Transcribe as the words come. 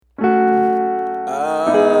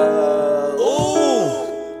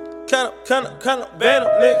countupbandup,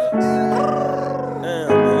 nigga. Damn,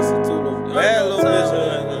 man, it's a two bad little bitch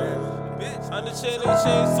right there. Bitch, I'm the shit that she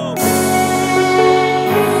ain't too.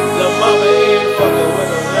 Lil' mama ain't fucking with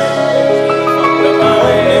no lame niggas. Lil' mama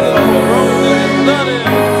ain't fucking wrong niggas. None of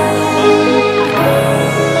them.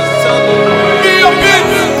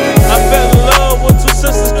 I fell in love with two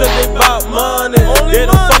sisters cause they bout money. They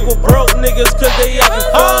don't fuck with broke niggas cause they actin'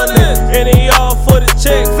 funny. And they all for the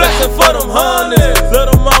check, flexin' for them hundreds.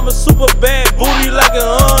 Little mama super bad, booty like an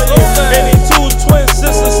onion. And they two twin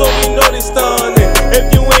sisters, so we know they stunning. If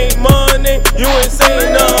you ain't money, you ain't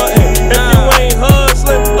saying nothing. If you ain't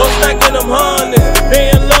hustling, go stacking them hundreds.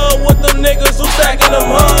 They in love with them niggas who stacking them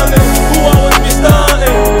hundreds. Who always be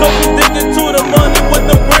stunting, cause we digging to the money with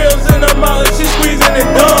the grills in her mouth. She squeezing and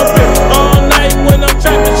dumping. All night when I'm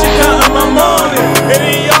trapping, she counting my money. And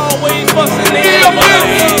they always bustin' in the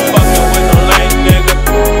money. Ain't fucking with no lame nigga.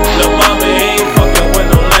 Lil' mama ain't fucking with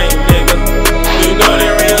no lame nigga. You know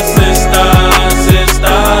they real sisters,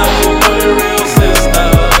 sisters. You know they real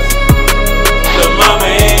sisters. Lil' mama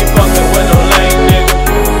ain't fucking with no lame nigga.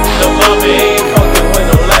 Lil' mama ain't fucking with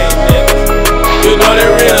no lame nigga. You know they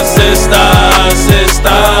real sisters,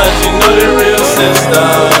 sisters. You know they real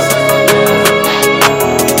sisters.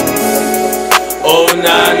 Oh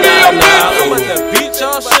nah nah nah.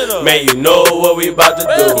 Man, you know what we about to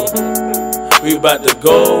do. We about to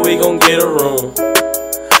go, we gon' get a room.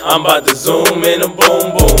 I'm about to zoom in and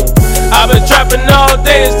boom boom. I've been trapping all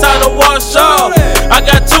day, it's time to wash off. I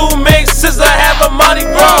got two mixes, I have a Mardi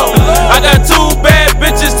Gras. I got two bad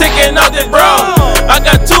bitches taking out the bra. I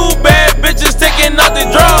got two bad bitches taking out the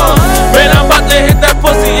draws. Man, I'm about to hit that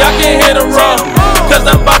pussy, I can hit her raw. Cause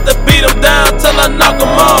I'm about to beat them down till I knock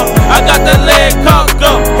them off. I got that leg cocked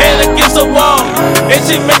up, hand against the wall. And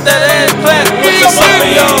she make that ass clap when she suck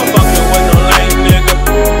me off. Fucking with no lame nigga.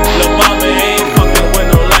 Lil' mama ain't fucking with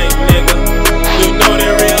no lame nigga. You know they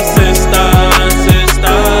real sisters,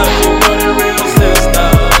 sisters. You know they real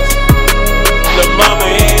sisters. Lil' mama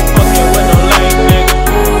ain't fucking with no lame nigga.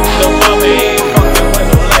 Lil' mama ain't fucking with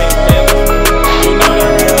no lame nigga. You know they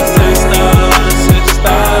real sisters,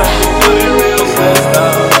 sisters. You know they real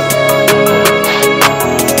sisters.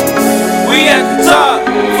 We at the top,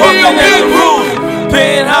 fucking at the roof.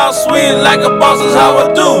 Penthouse sweet like a boss is how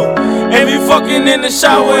I do. And be fucking in the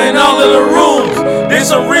shower in all of the rooms. They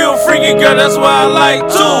some real freaky girl, that's why I like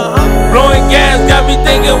too. Blowing gas got me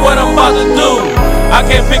thinking what I'm about to do. I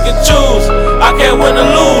can't pick and choose, I can't win or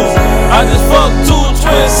lose. I just fucked two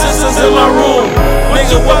twin sisters in my room.